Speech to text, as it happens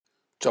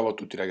Ciao a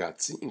tutti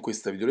ragazzi, in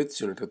questa video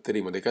lezione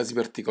tratteremo dei casi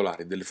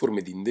particolari delle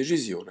forme di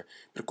indecisione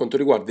per quanto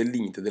riguarda il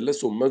limite della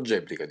somma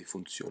algebrica di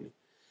funzioni.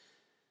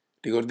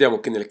 Ricordiamo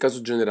che nel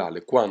caso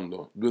generale,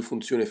 quando due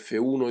funzioni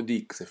f1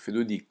 di x e f2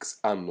 di x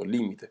hanno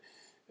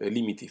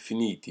limiti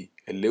finiti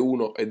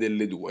L1 ed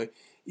L2,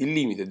 il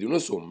limite di una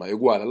somma è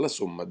uguale alla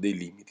somma dei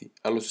limiti.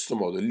 Allo stesso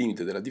modo il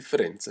limite della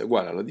differenza è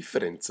uguale alla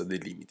differenza dei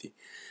limiti.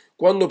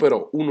 Quando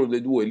però uno dei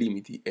due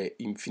limiti è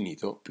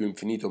infinito, più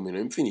infinito o meno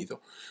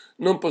infinito,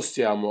 non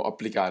possiamo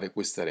applicare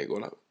questa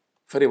regola.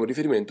 Faremo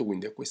riferimento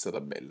quindi a questa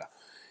tabella.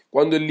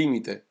 Quando il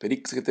limite per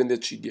x che tende a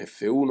c di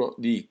f1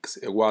 di x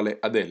è uguale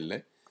ad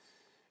L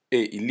e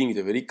il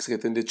limite per x che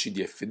tende a c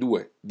di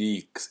f2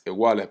 di x è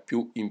uguale a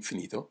più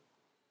infinito,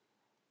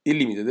 il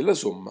limite della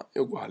somma è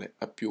uguale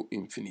a più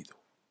infinito.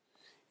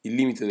 Il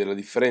limite della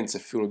differenza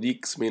f1 di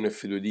x meno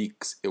f2 di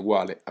x è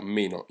uguale a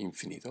meno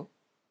infinito.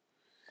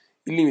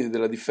 Il limite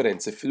della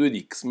differenza f2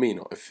 di x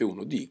meno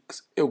f1 di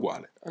x è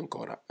uguale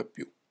ancora a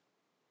più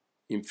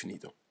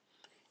infinito.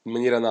 In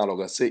maniera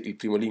analoga, se il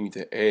primo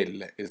limite è L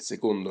e il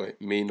secondo è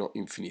meno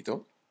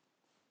infinito,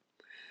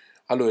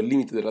 allora il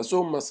limite della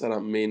somma sarà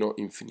meno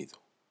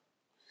infinito.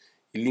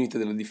 Il limite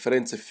della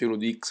differenza f1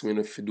 di x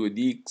meno f2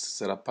 di x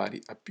sarà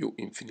pari a più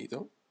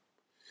infinito.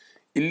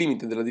 Il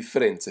limite della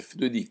differenza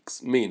f2 di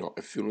x meno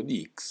f1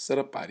 di x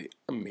sarà pari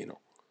a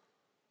meno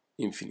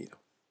infinito.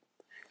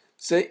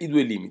 Se i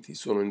due limiti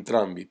sono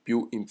entrambi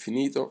più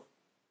infinito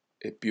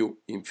e più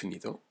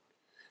infinito,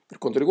 per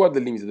quanto riguarda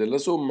il limite della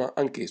somma,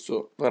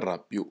 anch'esso varrà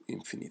più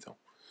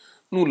infinito.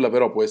 Nulla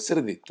però può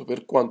essere detto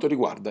per quanto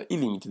riguarda i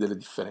limiti delle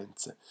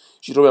differenze.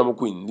 Ci troviamo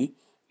quindi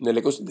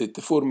nelle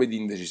cosiddette forme di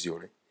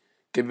indecisione,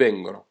 che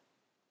vengono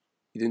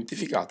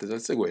identificate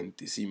dai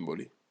seguenti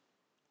simboli,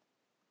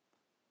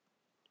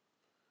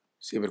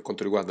 sia per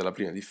quanto riguarda la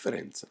prima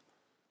differenza,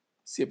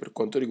 sia per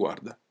quanto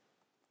riguarda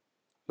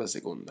la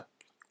seconda.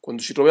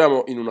 Quando ci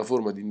troviamo in una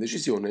forma di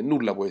indecisione,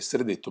 nulla può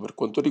essere detto per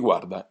quanto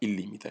riguarda il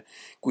limite,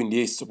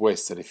 quindi esso può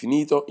essere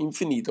finito,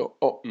 infinito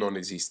o non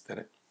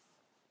esistere.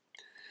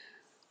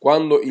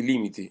 Quando i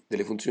limiti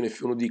delle funzioni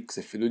f1 di x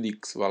e f2 di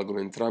x valgono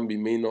entrambi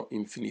meno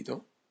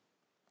infinito,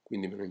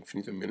 quindi meno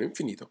infinito e meno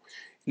infinito,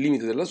 il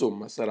limite della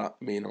somma sarà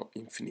meno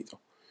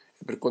infinito.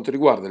 E per quanto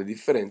riguarda le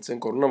differenze,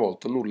 ancora una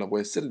volta, nulla può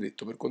essere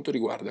detto per quanto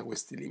riguarda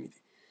questi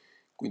limiti.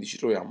 Quindi ci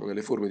troviamo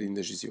nelle forme di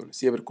indecisione,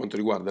 sia per quanto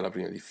riguarda la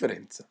prima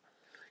differenza,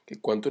 che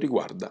quanto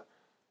riguarda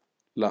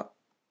la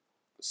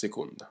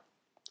seconda.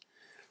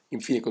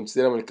 Infine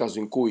consideriamo il caso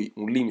in cui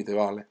un limite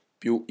vale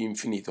più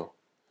infinito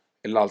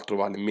e l'altro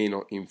vale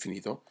meno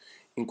infinito.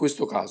 In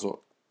questo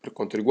caso, per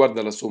quanto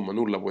riguarda la somma,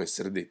 nulla può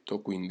essere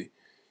detto, quindi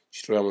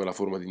ci troviamo nella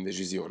forma di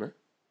indecisione,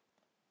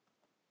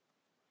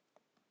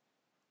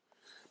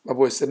 ma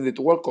può essere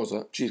detto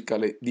qualcosa circa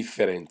le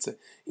differenze.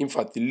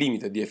 Infatti il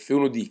limite di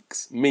f1 di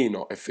x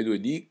meno f2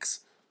 di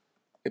x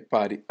è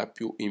pari a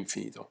più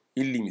infinito.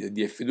 Il limite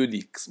di f2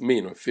 di x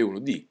meno f1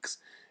 di x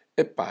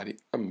è pari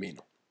a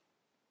meno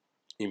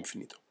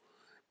infinito.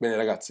 Bene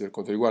ragazzi, per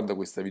quanto riguarda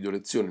questa video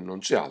lezione non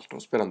c'è altro,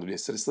 sperando di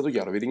essere stato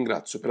chiaro vi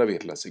ringrazio per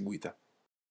averla seguita.